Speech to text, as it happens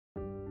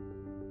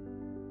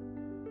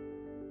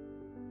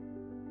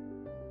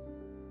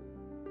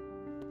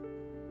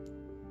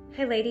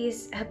Hey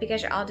ladies, I hope you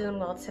guys are all doing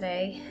well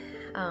today.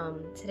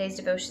 Today's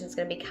devotion is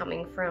going to be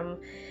coming from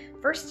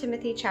 1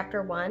 Timothy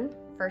chapter 1,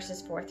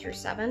 verses 4 through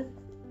 7.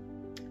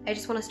 I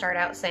just want to start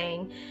out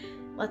saying,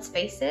 let's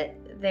face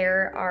it,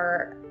 there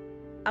are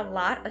a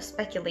lot of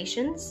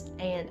speculations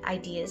and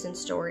ideas and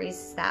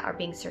stories that are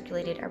being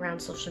circulated around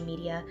social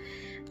media,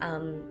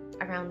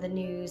 around the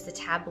news, the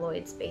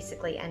tabloids,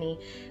 basically any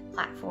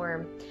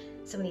platform.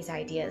 Some of these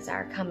ideas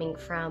are coming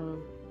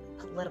from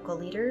political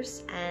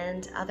leaders,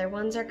 and other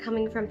ones are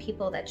coming from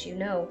people that you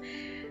know.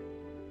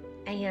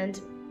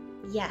 And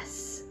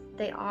yes,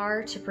 they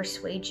are to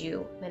persuade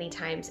you many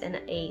times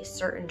in a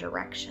certain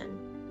direction.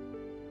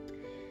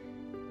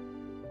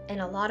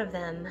 And a lot of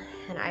them,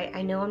 and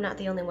I know I'm not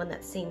the only one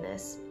that's seen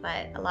this,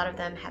 but a lot of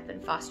them have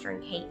been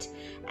fostering hate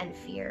and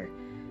fear,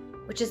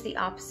 which is the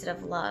opposite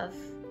of love.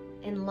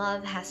 And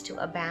love has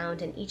to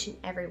abound in each and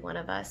every one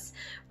of us,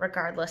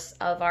 regardless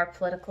of our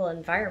political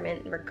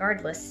environment,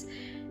 regardless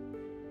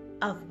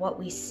of what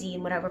we see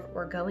and whatever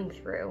we're going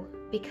through,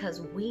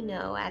 because we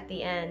know at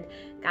the end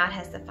God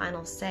has the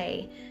final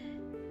say,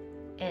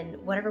 and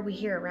whatever we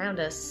hear around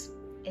us,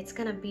 it's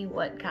going to be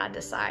what God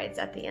decides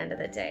at the end of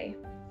the day.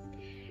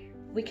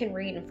 We can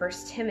read in 1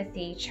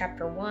 Timothy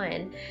chapter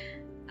 1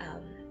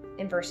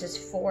 in verses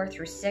 4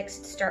 through 6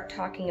 to start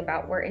talking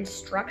about where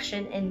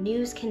instruction and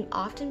news can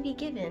often be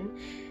given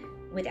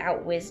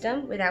without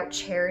wisdom, without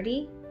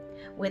charity,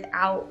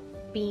 without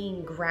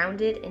being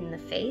grounded in the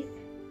faith,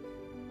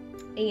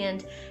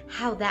 and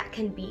how that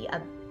can be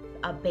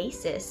a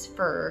basis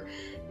for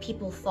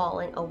people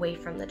falling away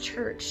from the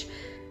church,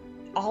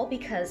 all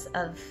because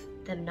of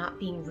them not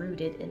being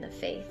rooted in the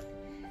faith.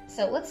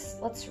 So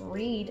let's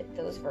read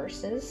those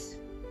verses,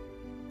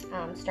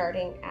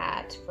 starting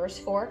at verse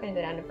 4, I'm going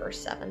to go down to verse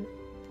 7.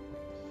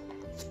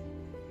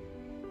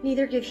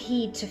 Neither give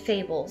heed to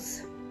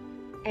fables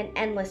and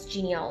endless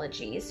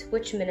genealogies,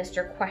 which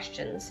minister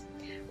questions,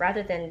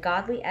 rather than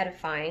godly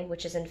edifying,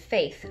 which is in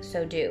faith,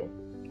 so do.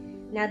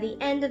 Now the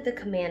end of the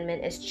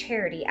commandment is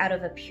charity out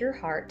of a pure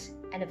heart,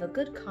 and of a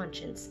good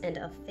conscience, and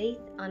of faith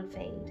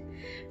unfeigned,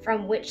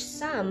 from which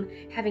some,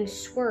 having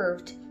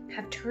swerved,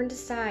 have turned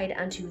aside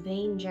unto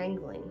vain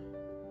jangling,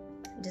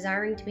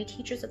 desiring to be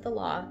teachers of the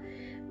law,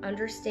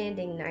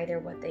 understanding neither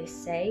what they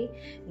say,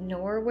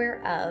 nor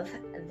whereof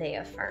they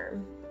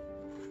affirm.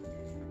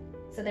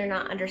 So they're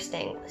not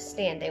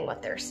understanding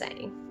what they're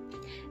saying,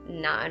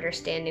 not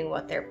understanding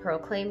what they're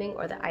proclaiming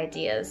or the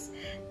ideas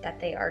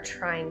that they are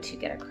trying to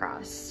get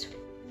across.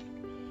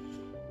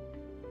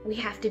 We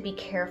have to be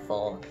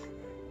careful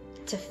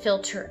to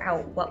filter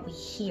out what we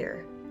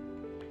hear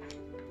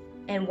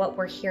and what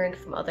we're hearing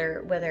from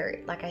whether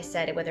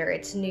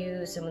it's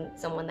news,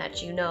 someone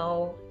that you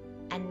know,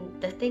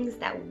 and the things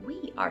that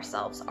we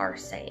ourselves are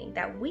saying,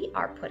 that we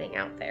are putting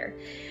out there,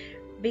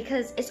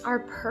 because it's our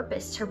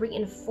purpose to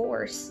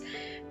reinforce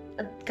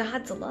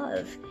God's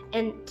love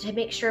and to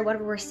make sure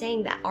whatever we're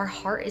saying, that our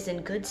heart is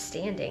in good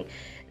standing,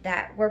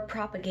 that we're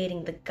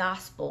propagating the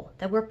gospel,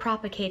 that we're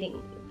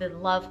propagating the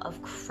love of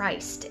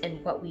Christ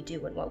in what we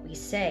do and what we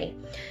say.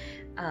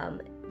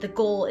 The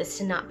goal is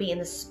to not be in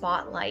the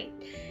spotlight.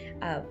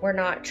 We're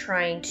not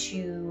trying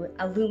to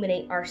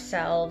illuminate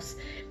ourselves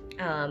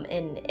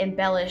and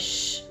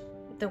embellish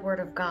the Word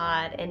of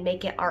God and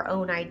make it our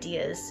own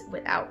ideas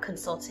without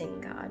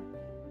consulting God.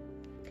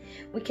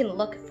 We can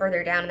look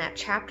further down in that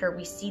chapter.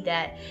 We see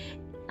that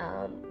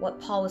what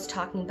Paul was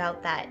talking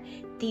about, that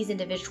these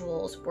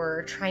individuals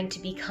were trying to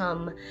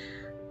become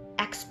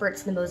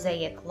experts in the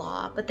Mosaic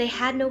law, but they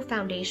had no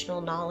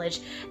foundational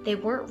knowledge. They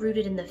weren't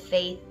rooted in the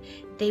faith.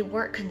 They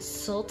weren't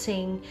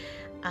consulting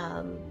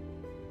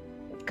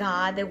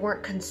God. They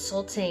weren't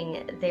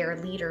consulting their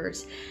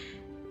leaders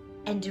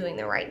and doing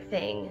the right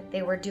thing.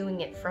 They were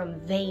doing it from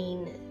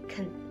vain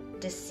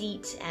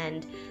deceit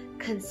and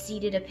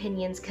conceited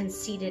opinions,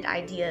 conceited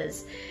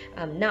ideas,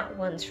 not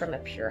ones from a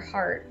pure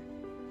heart.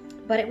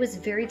 But it was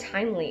very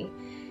timely,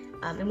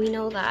 and we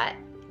know that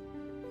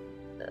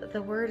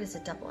the word is a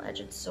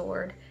double-edged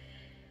sword.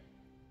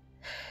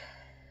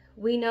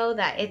 We know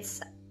that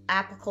it's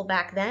applicable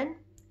back then,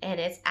 and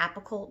it's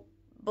applicable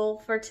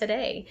for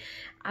today.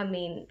 I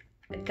mean,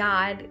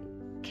 God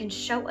can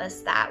show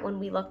us that when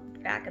we look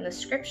back in the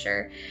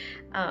scripture.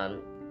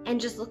 And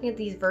just looking at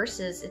these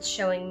verses, it's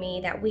showing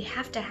me that we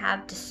have to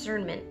have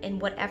discernment in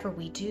whatever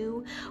we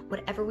do,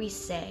 whatever we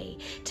say,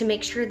 to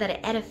make sure that it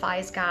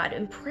edifies God.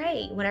 And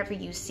pray whenever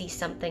you see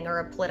something or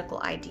a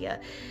political idea.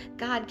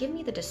 God, give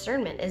me the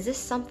discernment. Is this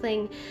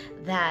something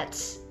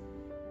that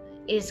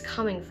is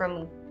coming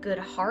from good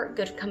heart,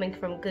 coming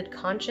from good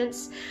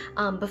conscience?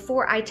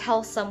 Before I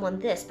tell someone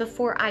this,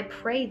 before I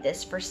pray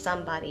this for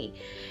somebody,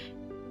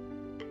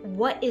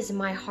 what is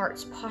my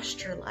heart's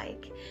posture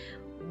like?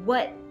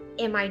 What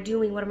am I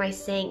doing? What am I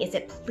saying? Is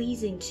it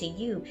pleasing to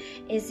you?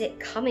 Is it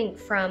coming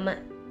from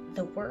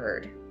the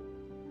word?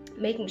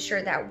 Making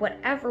sure that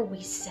whatever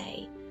we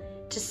say,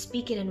 to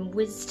speak it in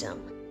wisdom,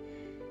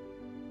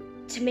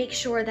 to make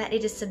sure that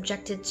it is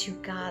subjected to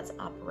God's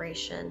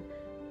operation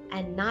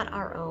and not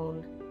our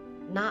own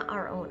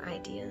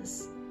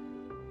ideas,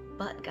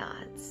 but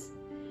God's.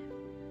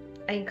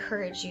 I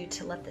encourage you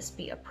to let this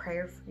be a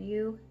prayer for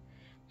you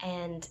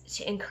and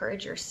to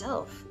encourage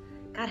yourself.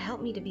 God,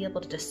 help me to be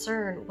able to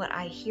discern what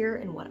I hear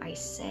and what I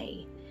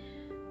say,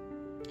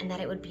 and that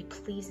it would be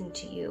pleasing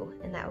to you,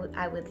 and that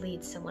I would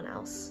lead someone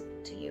else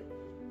to you.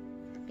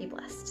 Be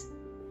blessed.